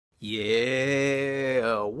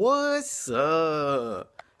Yeah, what's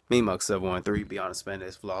up? Me, Muck 713, Beyond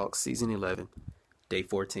Spandex Vlog, Season 11, Day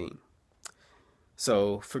 14.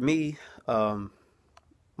 So, for me, I'm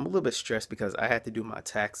a little bit stressed because I had to do my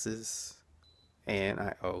taxes, and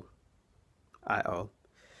I owe.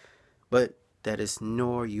 But that is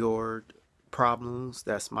nor your problems,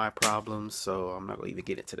 that's my problem, so I'm not going to even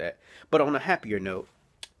get into that. But on a happier note,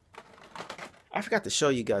 I forgot to show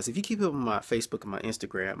you guys. If you keep up on my Facebook and my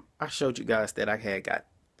Instagram, I showed you guys that I had got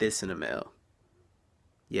this in the mail.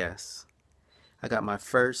 Yes, I got my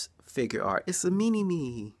first figure art. It's a mini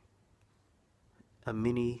me, a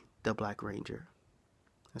mini the Black Ranger.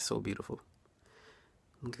 That's so beautiful.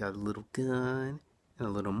 We got a little gun and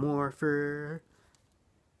a little morpher.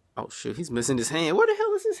 Oh shit, he's missing his hand. Where the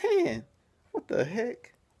hell is his hand? What the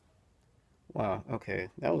heck? Wow, okay,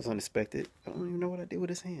 that was unexpected. I don't even know what I did with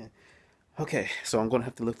his hand. Okay, so I'm gonna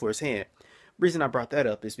have to look for his hand. Reason I brought that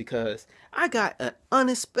up is because I got an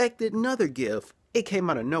unexpected another gift. It came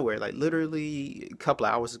out of nowhere, like literally a couple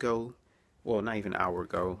of hours ago. Well, not even an hour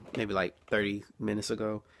ago, maybe like 30 minutes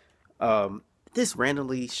ago. Um, this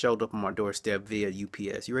randomly showed up on my doorstep via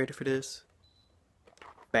UPS. You ready for this?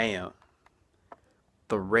 Bam.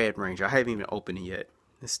 The Red Ranger. I haven't even opened it yet.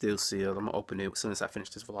 It's still sealed. I'm gonna open it as soon as I finish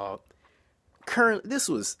this vlog. Currently, this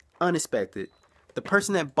was unexpected. The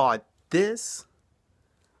person that bought this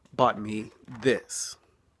bought me this.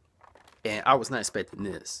 And I was not expecting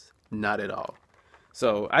this. Not at all.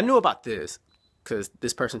 So I knew about this because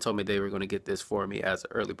this person told me they were going to get this for me as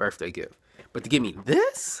an early birthday gift. But to give me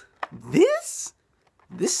this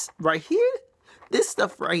right here, this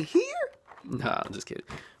stuff right here, nah, I'm just kidding.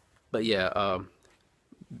 But yeah,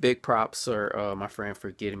 big props for my friend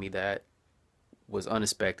for getting me that. Was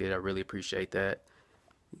unexpected. I really appreciate that.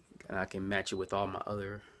 And I can match it with all my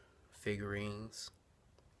other figurines.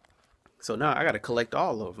 So now I got to collect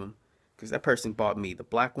all of them because that person bought me the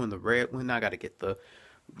black one, the red one. Now I got to get the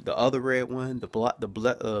other red one,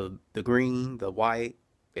 the green, the white,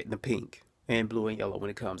 and the pink, and blue and yellow when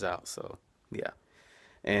it comes out. So yeah,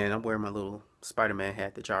 and I'm wearing my little Spider-Man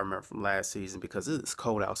hat that y'all remember from last season because it's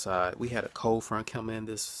cold outside. We had a cold front come in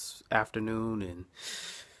this afternoon, and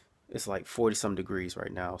it's like 40 some degrees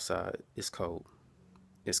right now outside. It's cold.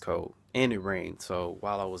 It's cold, and it rained. So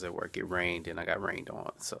while I was at work, it rained, and I got rained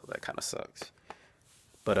on. So that kind of sucks.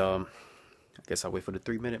 But I guess I'll wait for the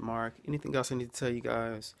 3 minute mark. Anything else I need to tell you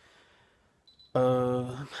guys?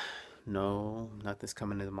 Uh, no, nothing's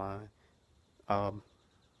coming to mind. Um,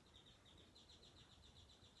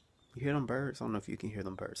 you hear them birds? I don't know if you can hear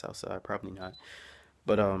them birds outside. Probably not.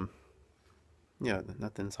 But yeah,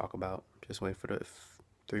 nothing to talk about. Just wait for the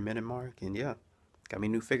 3 minute mark, and yeah, got me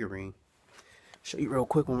a new figurine. Show you real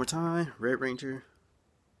quick one more time. Red Ranger,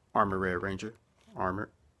 armor, Red Ranger, armor.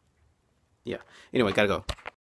 Yeah. Anyway, gotta go.